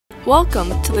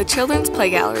Welcome to the Children's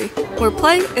Play Gallery, where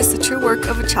play is the true work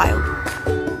of a child.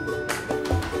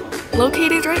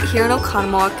 Located right here in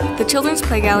Oconomowoc, the Children's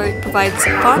Play Gallery provides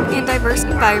a fun and diverse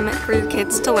environment for your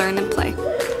kids to learn and play.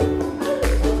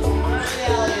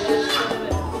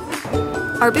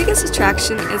 Our biggest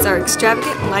attraction is our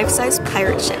extravagant life-size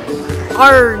pirate ship.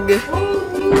 Arg!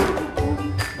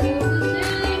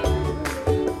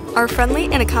 Our friendly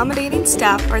and accommodating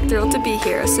staff are thrilled to be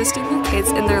here assisting your kids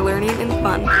in their learning and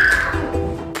fun.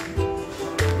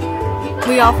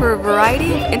 We offer a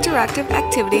variety of interactive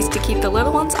activities to keep the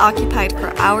little ones occupied for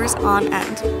hours on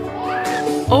end.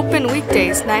 Open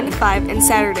weekdays 9 to 5 and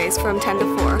Saturdays from 10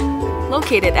 to 4.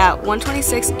 Located at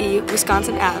 126E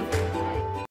Wisconsin Ave.